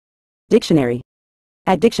Dictionary.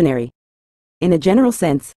 At dictionary. In a general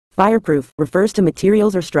sense, fireproof refers to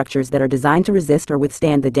materials or structures that are designed to resist or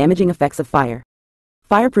withstand the damaging effects of fire.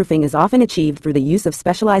 Fireproofing is often achieved through the use of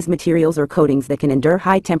specialized materials or coatings that can endure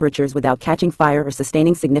high temperatures without catching fire or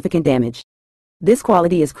sustaining significant damage. This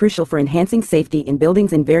quality is crucial for enhancing safety in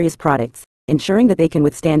buildings and various products, ensuring that they can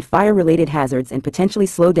withstand fire-related hazards and potentially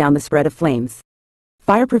slow down the spread of flames.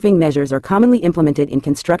 Fireproofing measures are commonly implemented in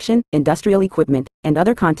construction, industrial equipment, and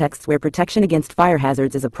other contexts where protection against fire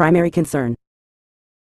hazards is a primary concern.